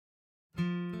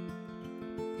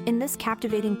In this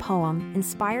captivating poem,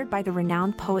 inspired by the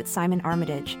renowned poet Simon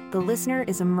Armitage, the listener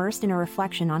is immersed in a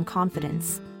reflection on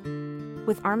confidence.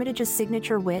 With Armitage's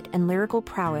signature wit and lyrical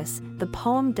prowess, the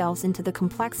poem delves into the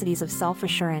complexities of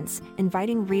self-assurance,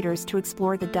 inviting readers to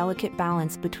explore the delicate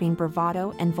balance between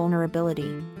bravado and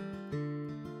vulnerability.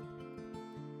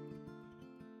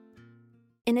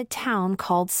 In a town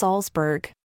called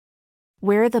Salzburg,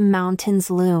 where the mountains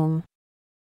loom,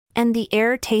 and the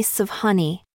air tastes of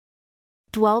honey,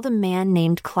 dwelled a man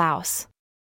named Klaus.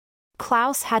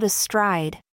 Klaus had a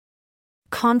stride,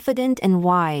 confident and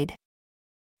wide,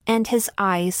 and his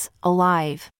eyes,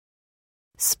 alive,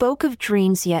 spoke of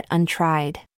dreams yet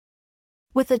untried.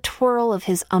 With a twirl of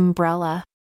his umbrella,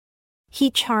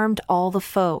 he charmed all the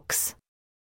folks.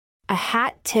 A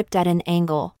hat tipped at an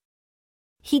angle,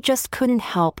 he just couldn't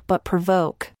help but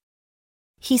provoke.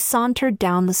 He sauntered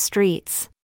down the streets,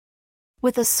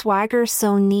 with a swagger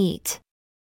so neat,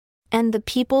 and the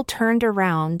people turned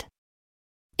around,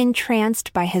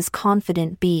 entranced by his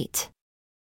confident beat.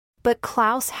 But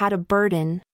Klaus had a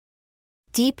burden,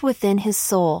 deep within his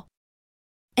soul,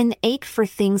 an ache for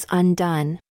things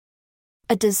undone,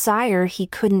 a desire he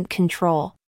couldn't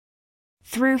control.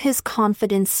 Through his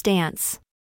confident stance,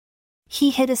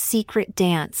 he hid a secret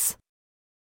dance,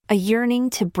 a yearning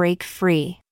to break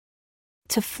free,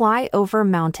 to fly over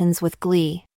mountains with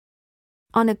glee.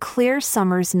 On a clear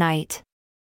summer's night,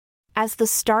 as the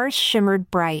stars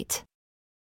shimmered bright,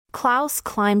 Klaus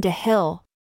climbed a hill,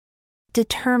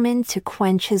 determined to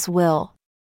quench his will.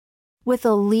 With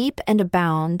a leap and a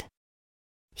bound,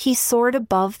 he soared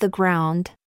above the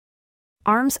ground,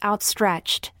 arms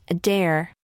outstretched, a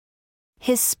dare.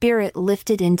 His spirit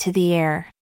lifted into the air.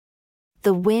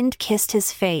 The wind kissed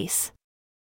his face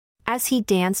as he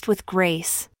danced with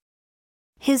grace,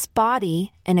 his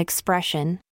body an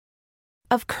expression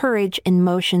of courage in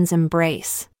motion's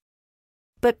embrace.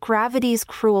 But gravity's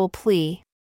cruel plea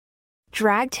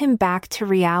dragged him back to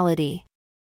reality,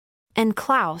 and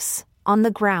Klaus, on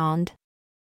the ground,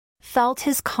 felt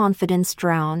his confidence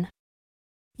drown.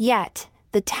 Yet,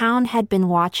 the town had been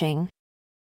watching,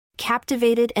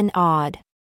 captivated and awed,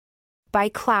 by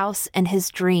Klaus and his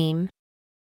dream,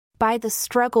 by the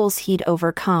struggles he'd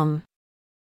overcome.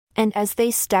 And as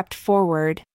they stepped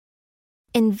forward,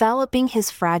 enveloping his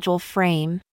fragile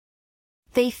frame,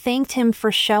 they thanked him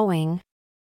for showing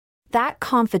that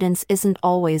confidence isn't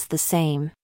always the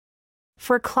same.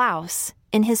 For Klaus,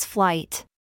 in his flight,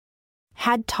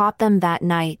 had taught them that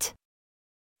night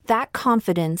that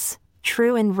confidence,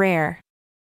 true and rare,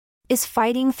 is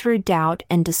fighting through doubt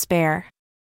and despair.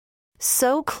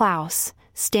 So Klaus,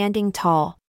 standing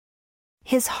tall,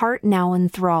 his heart now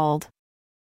enthralled,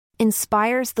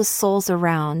 inspires the souls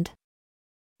around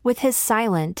with his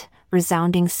silent,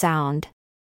 resounding sound.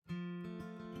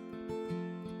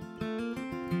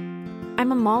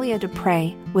 I'm Amalia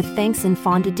Dupre, with thanks and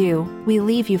fond adieu, we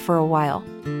leave you for a while.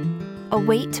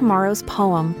 Await tomorrow's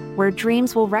poem, where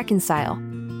dreams will reconcile.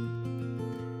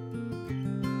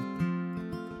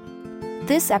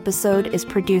 This episode is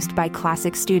produced by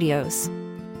Classic Studios.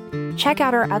 Check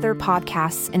out our other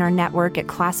podcasts in our network at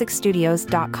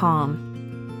classicstudios.com.